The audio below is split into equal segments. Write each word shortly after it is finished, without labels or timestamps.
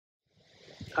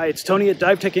Hi, it's Tony at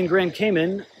Dive Tech in Grand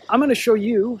Cayman. I'm going to show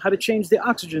you how to change the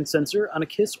oxygen sensor on a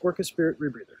KISS Orca Spirit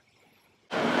rebreather.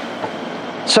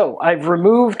 So I've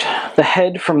removed the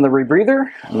head from the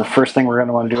rebreather, and the first thing we're going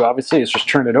to want to do obviously is just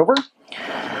turn it over.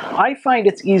 I find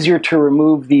it's easier to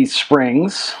remove these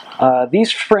springs.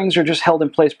 These springs are just held in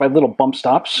place by little bump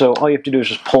stops, so all you have to do is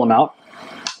just pull them out.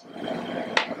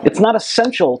 It's not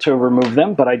essential to remove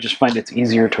them, but I just find it's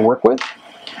easier to work with.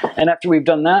 And after we've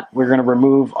done that, we're going to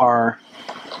remove our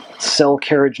cell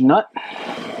carriage nut.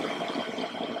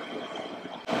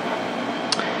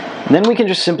 And then we can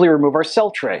just simply remove our cell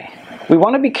tray. We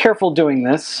want to be careful doing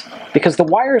this because the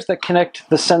wires that connect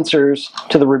the sensors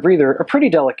to the rebreather are pretty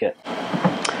delicate.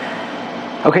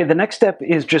 Okay, the next step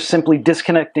is just simply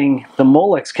disconnecting the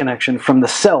Molex connection from the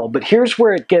cell, but here's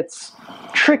where it gets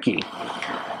tricky.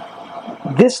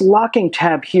 This locking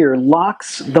tab here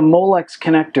locks the Molex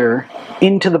connector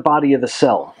into the body of the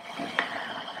cell.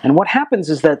 And what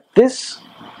happens is that this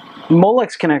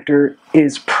Molex connector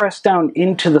is pressed down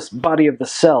into the body of the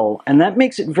cell, and that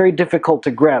makes it very difficult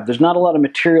to grab. There's not a lot of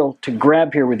material to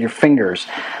grab here with your fingers.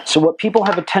 So what people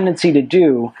have a tendency to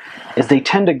do is they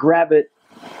tend to grab it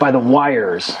by the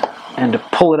wires and to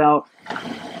pull it out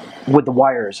with the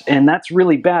wires. And that's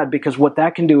really bad because what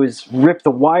that can do is rip the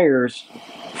wires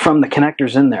from the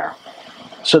connectors in there.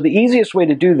 So the easiest way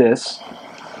to do this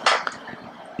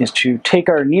is to take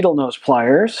our needle nose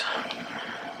pliers,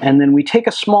 and then we take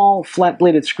a small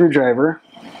flat-bladed screwdriver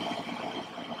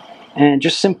and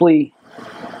just simply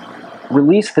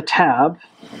release the tab,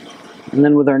 and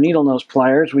then with our needle nose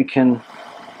pliers we can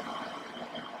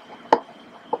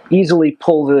easily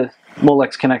pull the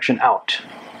Molex connection out.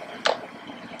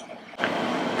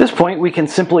 At this point we can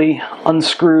simply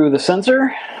unscrew the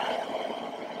sensor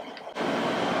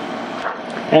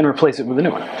and replace it with a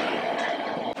new one.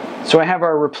 So I have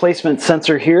our replacement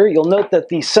sensor here. You'll note that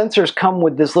the sensors come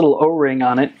with this little O-ring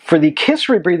on it. For the KISS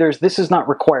rebreathers, this is not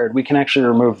required. We can actually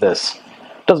remove this.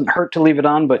 Doesn't hurt to leave it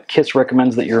on, but KISS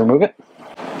recommends that you remove it.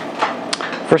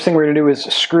 First thing we're going to do is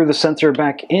screw the sensor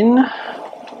back in.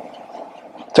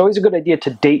 It's always a good idea to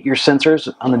date your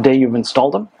sensors on the day you've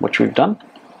installed them, which we've done.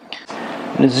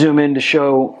 I'm going to zoom in to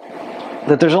show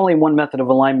that there's only one method of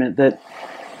alignment, that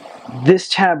this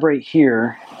tab right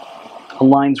here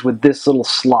aligns with this little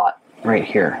slot right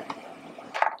here.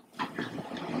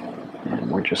 And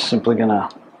we're just simply going to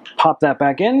pop that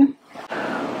back in.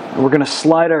 And we're going to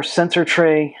slide our sensor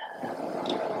tray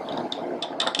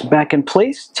back in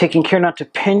place, taking care not to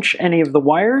pinch any of the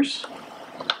wires.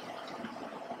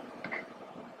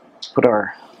 Put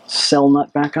our cell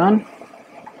nut back on.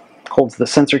 Holds the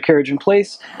sensor carriage in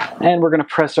place. And we're going to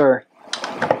press our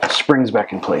springs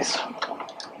back in place.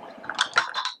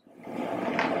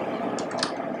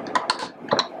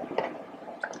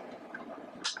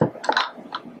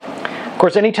 Of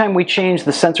course, anytime we change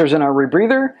the sensors in our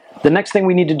rebreather, the next thing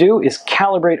we need to do is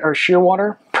calibrate our shear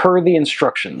water per the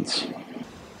instructions.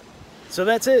 So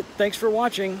that's it. Thanks for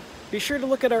watching. Be sure to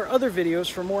look at our other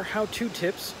videos for more how-to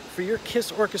tips for your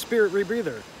KISS Orca Spirit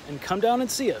rebreather, and come down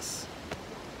and see us.